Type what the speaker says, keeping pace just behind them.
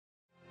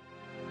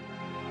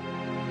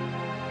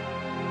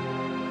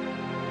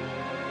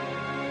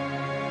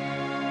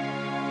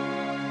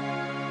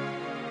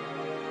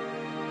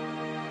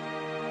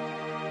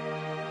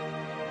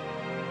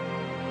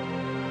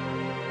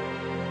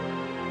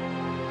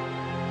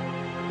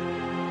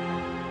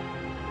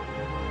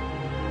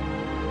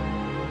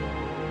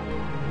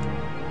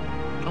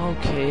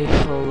Okay,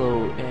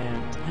 hello,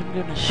 and I'm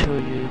gonna show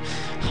you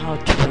how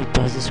to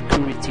bypass the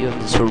security of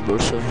the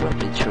servers of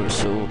Rapidshare.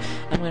 So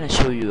I'm gonna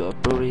show you a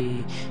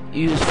very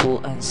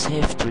useful and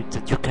safe trick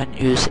that you can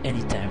use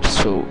anytime.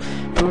 So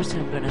first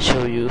I'm gonna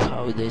show you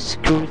how the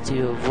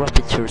security of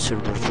Rapidshare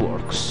servers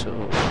works. So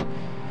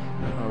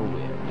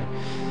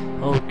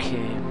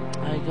okay,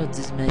 I got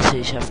this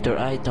message after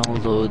I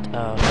download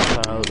a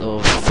file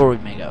of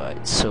 40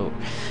 megabytes. So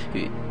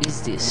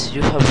is this: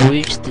 you have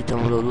reached the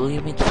download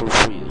limit for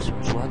free users.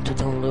 Want to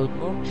download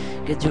more?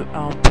 Get your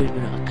own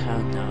premium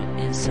account now.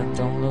 Instant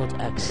download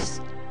access,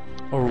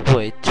 or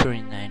wait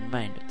 39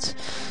 minutes.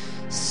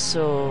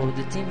 So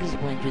the thing is,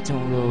 when you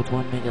download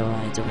 1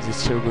 megabyte of the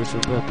servers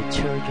of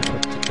Rapidshare,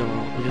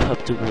 you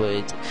have to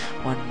wait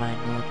 1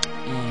 minute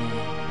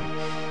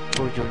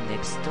for your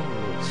next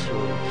download. So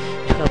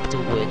you have to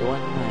wait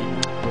 1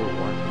 minute per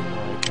 1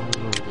 megabyte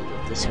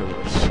downloaded of the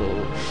server. So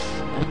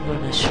I'm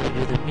gonna show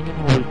you the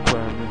minimum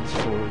requirements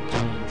for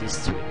doing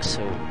this trick.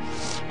 So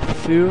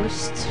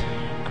first,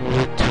 go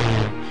to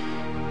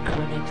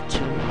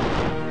connector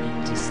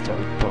in the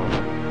start bar.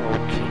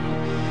 Okay,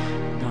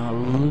 now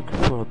look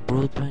for a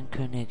broadband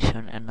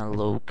connection and a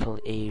local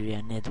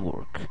area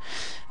network,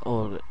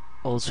 or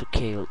also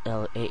called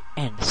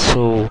LAN.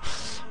 So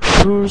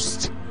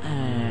first,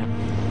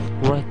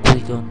 right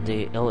click on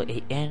the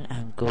LAN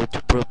and go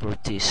to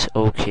properties.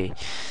 Okay,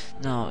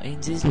 now in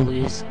this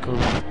list, go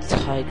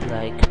type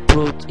like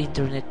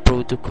internet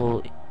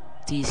protocol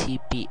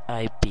TCP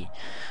IP.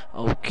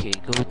 Okay,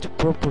 go to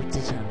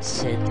properties and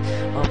set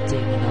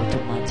updating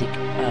automatic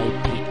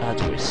IP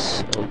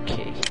address.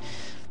 Okay,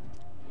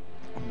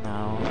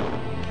 now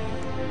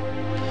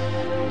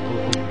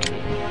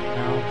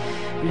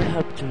you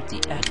have to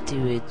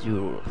deactivate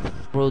your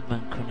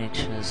broadband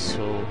connection.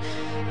 So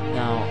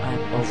now I'm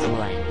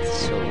offline,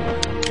 so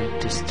I'm going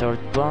to start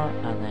bar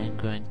and I'm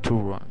going to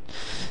run.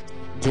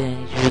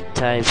 Then you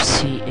type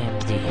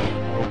cmd.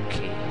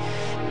 Okay,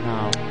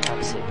 now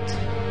accept.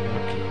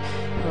 Okay,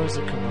 here's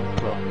the command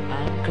prompt.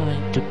 I'm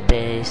going to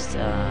paste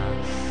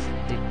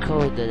the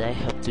code that I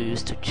have to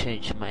use to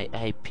change my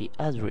IP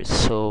address.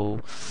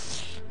 So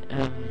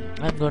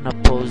I'm gonna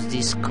post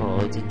this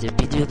code in the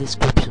video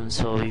description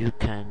so you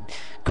can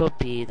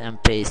copy it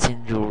and paste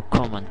in your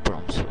command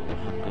prompt. So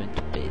I'm going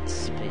to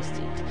paste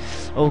it.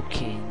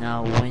 Okay,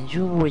 now when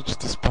you reach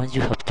this point,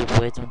 you have to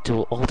wait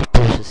until all the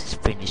process is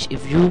finished.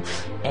 If you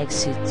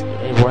exit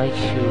right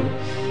here,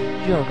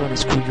 you are gonna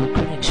screw your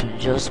connection.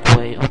 Just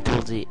wait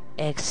until the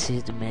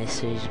exit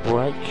message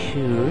right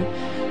here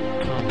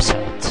comes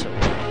out. So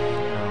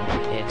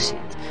now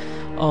exit.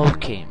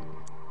 Okay,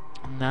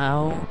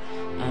 now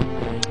I'm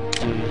going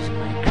to use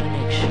my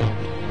connection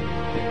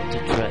to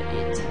try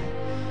it.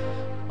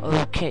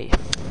 Okay,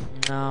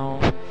 now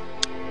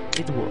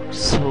it works.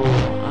 So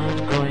I'm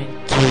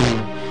going to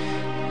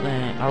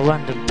a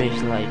random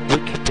page like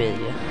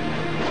Wikipedia.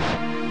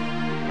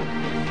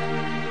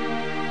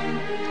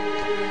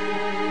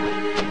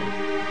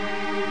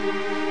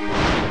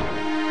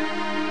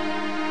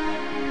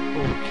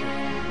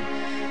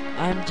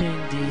 I'm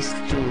doing this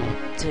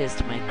to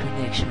test my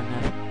connection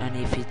and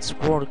if it's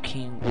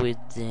working with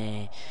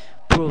the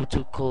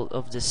protocol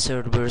of the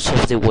servers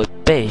of the web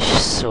page.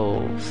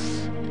 So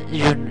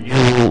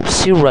you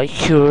see right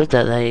here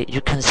that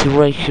you can see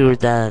right here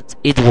that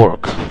it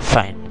worked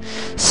fine.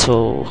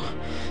 So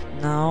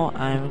now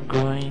I'm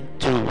going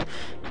to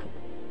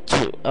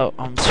oh,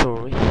 I'm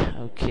sorry.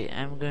 Okay,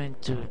 I'm going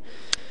to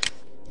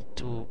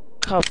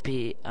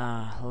copy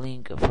a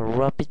link of a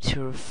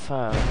Rapidshare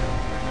file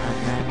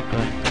and I'm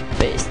going to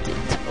paste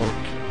it.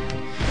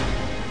 Okay,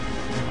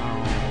 now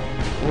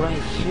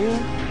right here,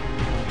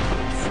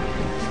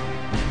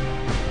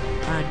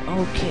 and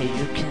okay,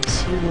 you can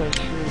see right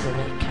here that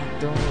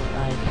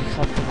I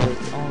have to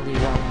wait only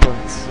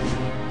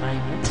 1.7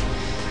 minutes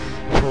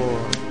for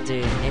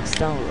the next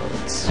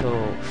download. So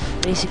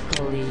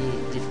basically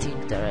the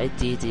thing that I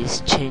did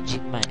is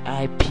changing my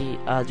IP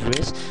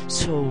address,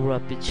 so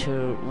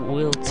Rapidshare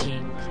will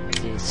think,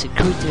 the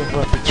security of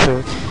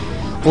Rapidshare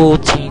will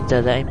think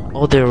that I'm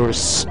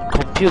others'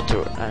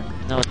 computer and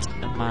not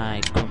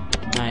my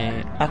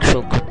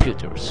actual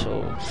computer.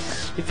 So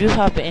if you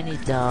have any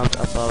doubt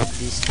about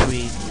this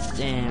trick,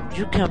 then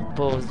you can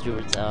post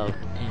your doubt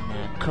in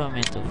a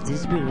comment of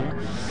this video,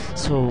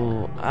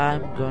 so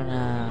I'm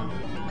gonna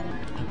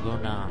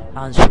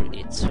answer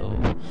it. So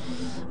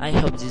I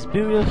hope this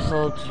video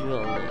helps you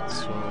a lot.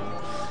 So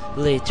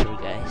later,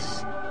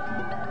 guys.